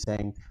mind me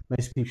saying,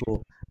 most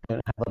people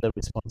don't have other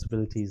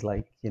responsibilities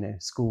like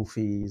school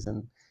fees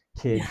and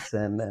Yeah. kids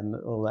and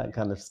all that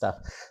kind of stuff.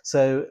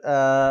 So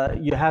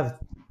you have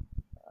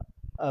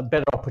a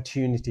better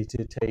opportunity to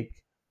take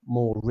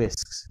more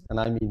risks, and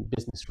I mean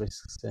business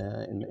risks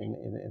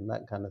in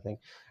that kind of thing,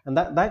 and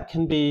that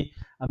can be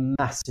a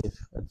massive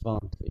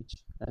advantage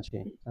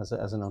actually as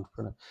an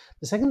entrepreneur.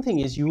 The second thing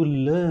is you will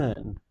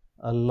learn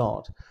a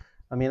lot.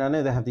 I mean, I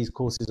know they have these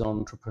courses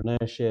on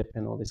entrepreneurship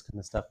and all this kind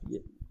of stuff.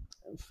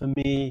 For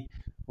me,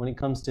 when it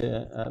comes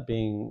to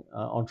being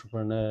an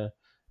entrepreneur,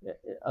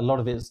 a lot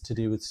of it is to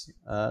do with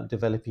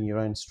developing your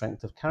own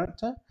strength of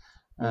character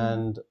Mm,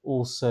 and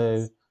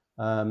also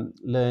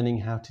learning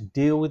how to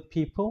deal with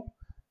people.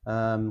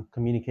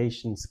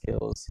 Communication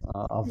skills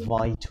are mm,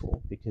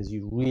 vital because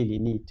you really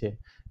need to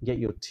get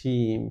your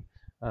team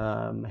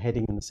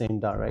heading in the same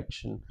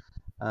direction.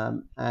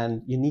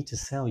 And you need to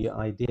sell your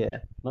idea,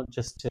 not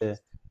just to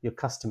your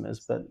customers,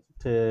 but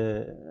to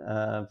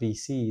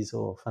VCs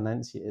or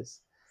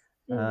financiers.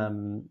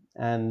 mm,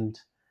 And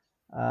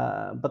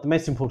but the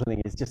most important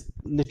thing is just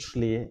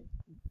literally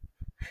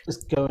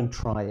just go and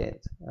try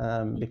it,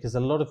 because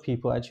a lot of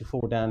people actually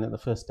fall down at the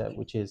first step,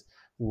 which is,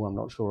 oh, I'm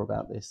not sure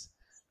about this,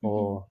 mhm,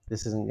 or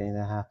this isn't going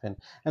to happen.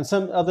 And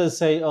some others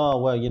say, oh,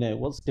 well,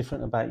 what's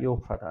different about your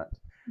product?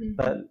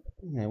 But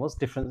mhm, what's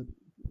different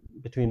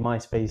between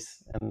MySpace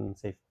and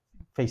say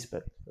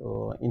Facebook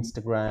or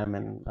Instagram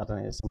and I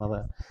don't know some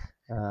other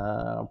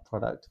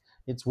product?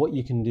 It's what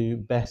you can do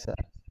better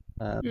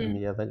than mm.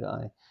 the other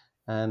guy,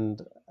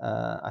 and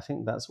I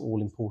think that's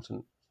all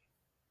important.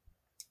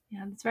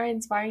 Yeah, it's very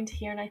inspiring to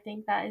hear, and I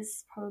think that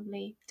is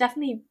probably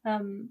definitely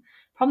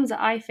problems that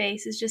I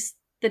face is just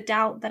the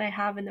doubt that I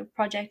have in the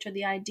project or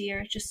the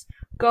idea, just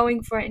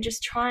going for it and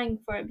just trying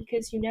for it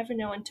because you never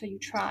know until you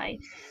try,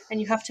 and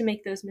you have to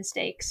make those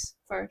mistakes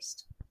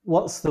first.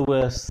 What's the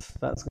worst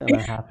that's going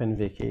to happen,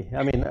 Vicky?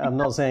 I mean, I'm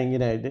not saying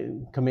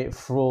commit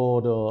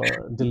fraud or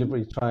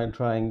deliberately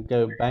try and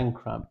go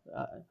bankrupt.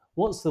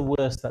 What's the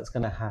worst that's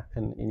going to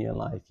happen in your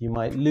life? You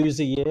might lose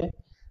a year,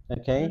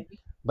 okay, Mm,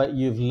 but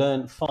you've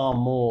learned far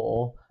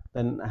more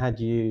than had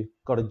you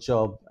got a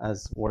job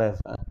as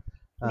whatever.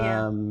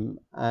 yeah.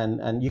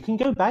 And you can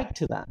go back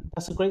to that.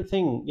 That's a great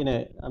thing.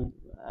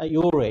 At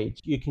your age,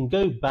 you can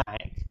go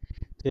back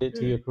to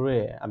Mm, your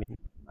career. I mean,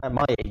 at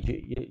my age,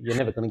 you're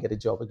never going to get a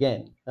job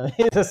again. I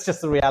mean, that's just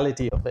the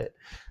reality of it.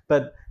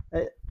 But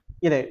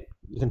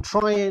you can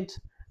try it.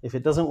 If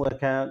it doesn't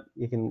work out,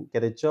 you can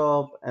get a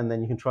job, and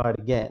then you can try it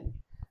again.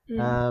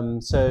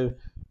 mm, So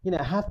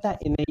have that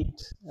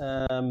innate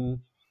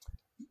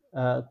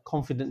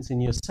confidence in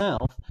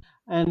yourself,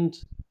 and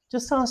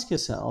just ask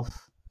yourself,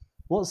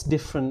 what's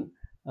different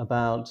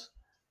about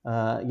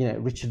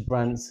Richard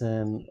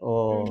Branson mm,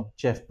 or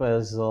Jeff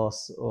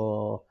Bezos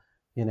or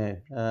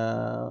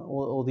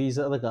all these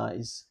other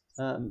guys.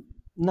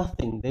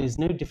 Nothing. There is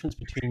no difference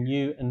between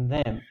you and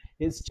them.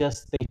 It's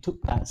just they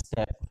took that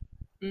step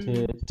to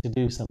mm, to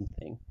do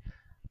something.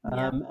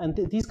 yeah. And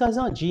these guys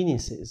aren't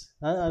geniuses.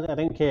 I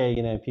don't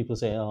care, people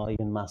say, oh,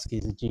 Elon Musk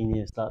is a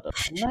genius. Da, da,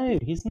 da. No,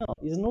 he's not.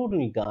 He's an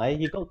ordinary guy.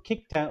 He got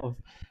kicked out of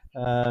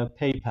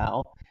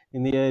PayPal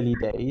in the early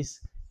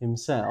days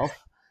himself.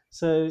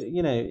 So,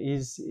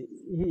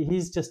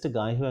 he's just a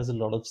guy who has a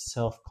lot of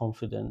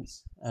self-confidence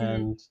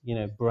Mm,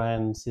 and,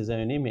 brands his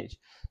own image.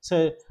 So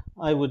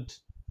I would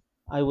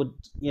I would,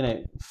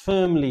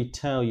 firmly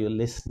tell your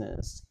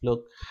listeners,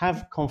 look,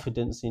 have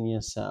confidence in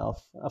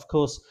yourself. Of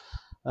course,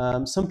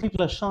 some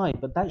people are shy,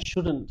 but that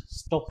shouldn't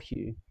stop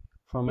you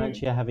from mm,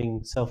 actually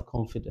having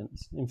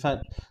self-confidence. In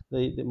fact,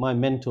 my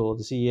mentor,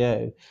 the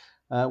CEO,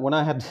 when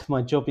I had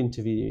my job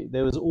interview,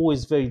 there was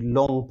always very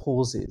long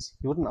pauses.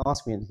 He wouldn't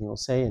ask me anything or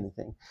say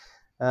anything.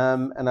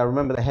 And I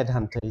remember the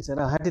headhunter, he said,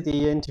 oh, how did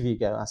the interview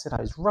go? I said, oh,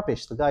 it was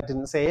rubbish. The guy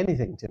didn't say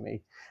anything to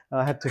me.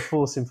 I had to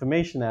force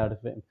information out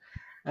of him.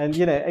 And,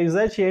 it was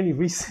actually only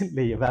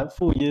recently, about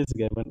 4 years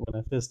ago, when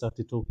I first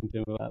started talking to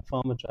him about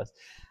Pharma Trust.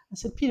 I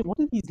said, Peter, what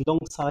are these long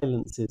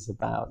silences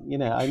about?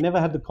 I never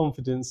had the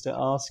confidence to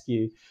ask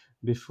you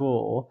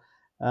before.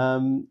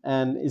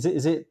 And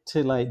is it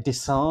to like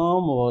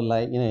disarm, or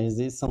like, is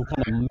it some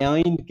kind of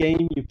mind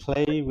game you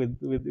play with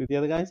the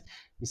other guys?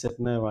 He said,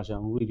 no, Raja,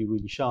 I'm really,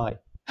 really shy.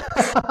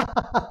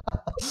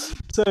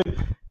 So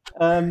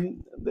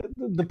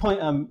the point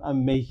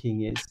I'm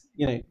making is,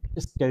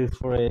 just go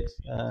for it,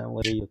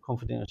 whether you're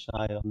confident or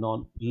shy or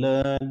not.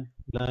 Learn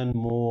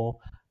more.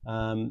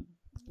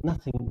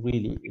 Nothing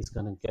really is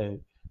going to go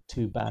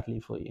too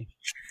badly for you.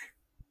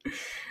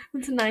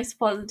 It's a nice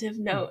positive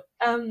note.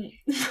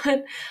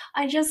 But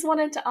I just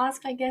wanted to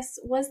ask, I guess,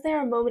 was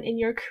there a moment in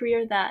your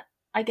career that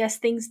I guess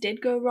things did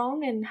go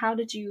wrong, and how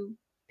did you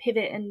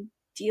pivot and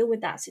deal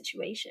with that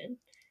situation?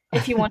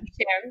 If you want to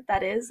share,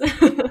 that is.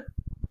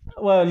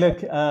 Well,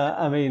 look,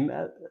 I mean,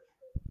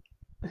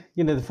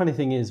 the funny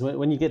thing is,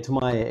 when you get to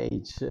my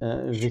age,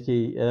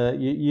 Vicky,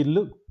 you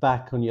look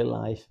back on your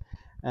life,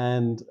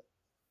 and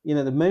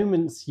the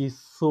moments you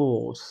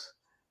thought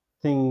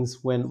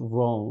things went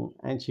wrong,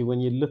 actually, when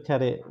you look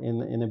at it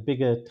in a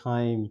bigger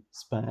time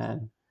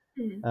span,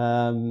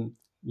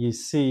 you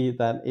see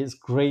that it's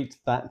great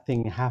that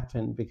thing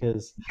happened,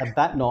 because had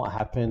that not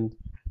happened,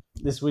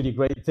 this really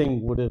great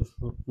thing would have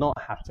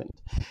not happened.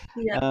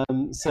 Yeah.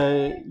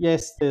 So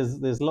yes,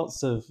 there's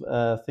lots of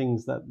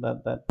things that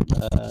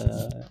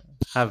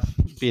have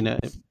been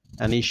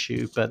an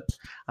issue, but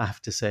I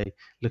have to say,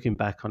 looking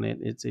back on it,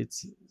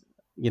 it's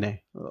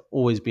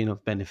always been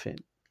of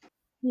benefit.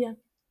 Yeah.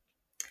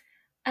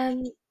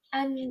 Um,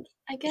 and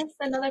I guess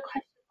another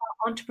question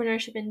about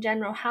entrepreneurship in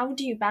general, how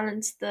do you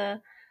balance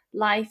the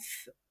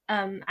life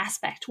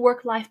aspect,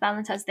 work-life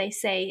balance, as they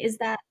say? Is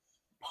that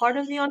part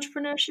of the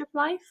entrepreneurship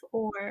life,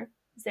 or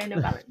is there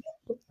no balance?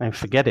 And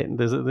forget it.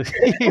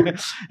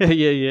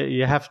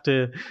 You have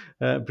to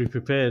be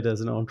prepared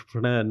as an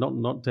entrepreneur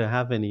not to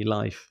have any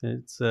life.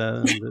 There's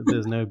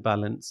no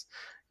balance.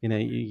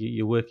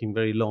 You're working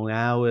very long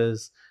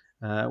hours.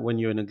 When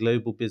you're in a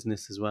global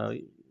business as well,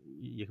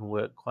 you can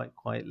work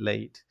quite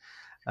late.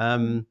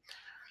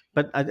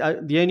 But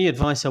the only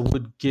advice I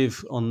would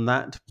give on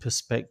that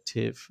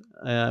perspective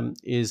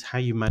is how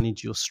you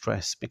manage your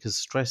stress, because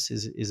stress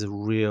is a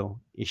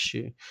real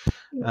issue.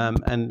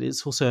 And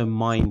it's also a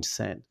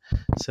mindset.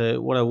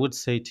 So what I would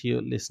say to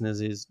your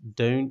listeners is,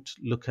 don't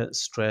look at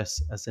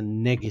stress as a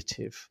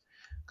negative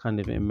kind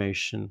of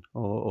emotion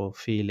or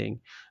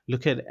feeling.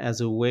 Look at it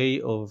as a way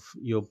of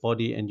your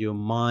body and your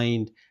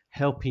mind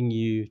helping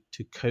you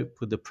to cope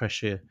with the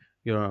pressure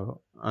you're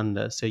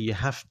under. So you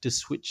have to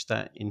switch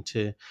that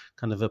into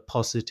kind of a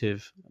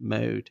positive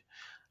mode.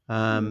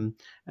 And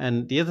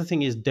the other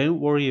thing is, don't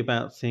worry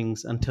about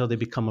things until they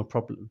become a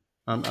problem.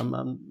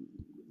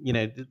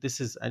 This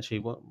is actually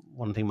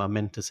one thing my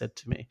mentor said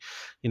to me.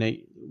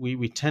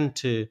 We tend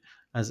to,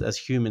 as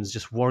humans,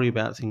 just worry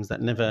about things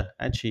that never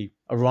actually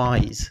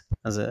arise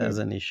as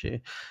an issue.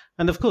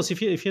 And of course,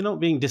 if you're not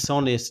being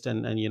dishonest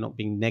and you're not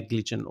being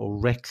negligent or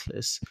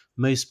reckless,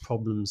 most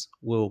problems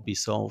will be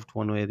solved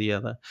one way or the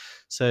other.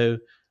 So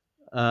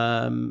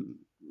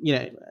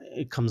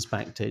it comes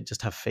back to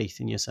just have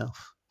faith in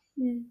yourself.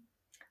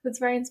 That's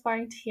very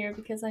inspiring to hear,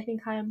 because I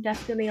think I am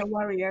definitely a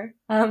worrier.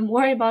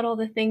 Worry about all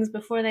the things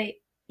before they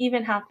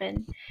even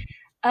happen.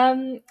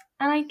 And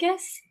I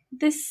guess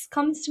this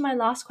comes to my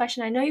last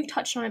question. I know you've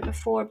touched on it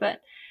before,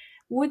 but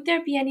would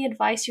there be any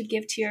advice you'd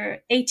give to your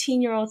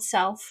 18-year-old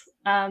self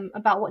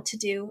about what to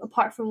do,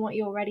 apart from what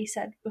you already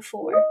said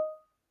before?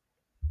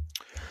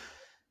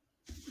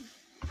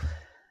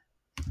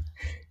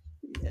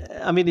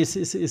 I mean, it's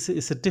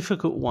a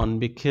difficult one,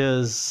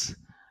 because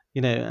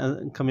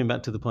coming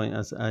back to the point,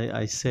 as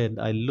I said,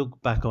 I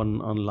look back on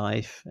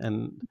life,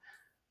 and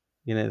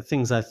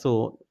things I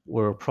thought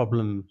were a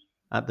problem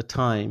at the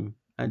time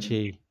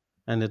actually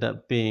ended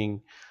up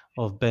being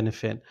of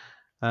benefit.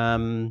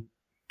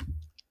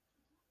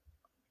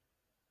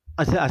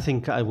 I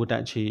think I would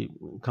actually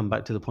come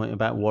back to the point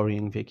about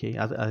worrying, Vicky.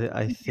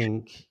 I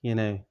think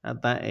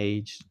at that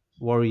age,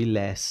 worry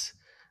less,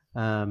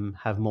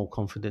 have more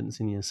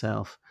confidence in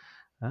yourself.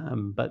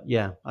 But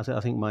yeah, I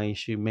think my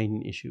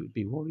main issue would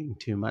be worrying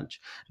too much,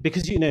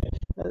 because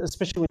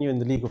especially when you're in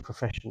the legal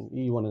profession,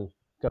 you want to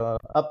go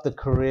up the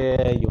career,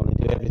 you want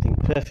to do everything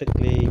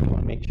perfectly, you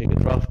want to make sure your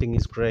drafting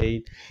is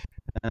great,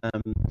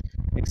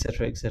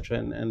 etc.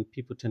 And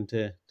people tend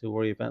to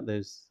worry about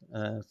those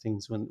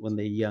things when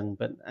they're young.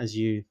 But as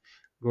you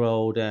grow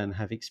older and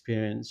have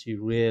experience,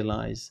 you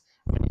realize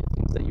many of the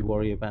things that you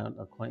worry about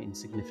are quite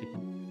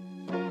insignificant.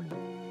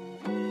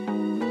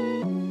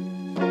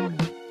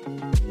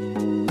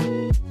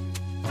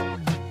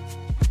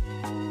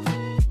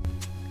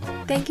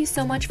 Thank you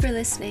so much for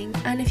listening,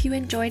 and if you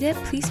enjoyed it,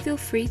 please feel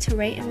free to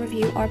rate and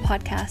review our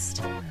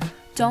podcast.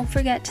 Don't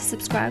forget to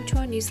subscribe to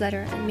our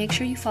newsletter, and make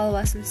sure you follow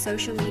us on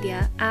social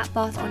media at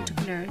Bath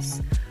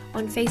Entrepreneurs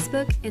on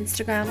Facebook,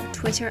 Instagram,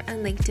 Twitter,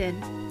 and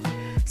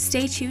LinkedIn.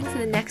 Stay tuned for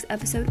the next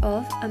episode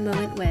of A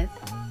Moment With.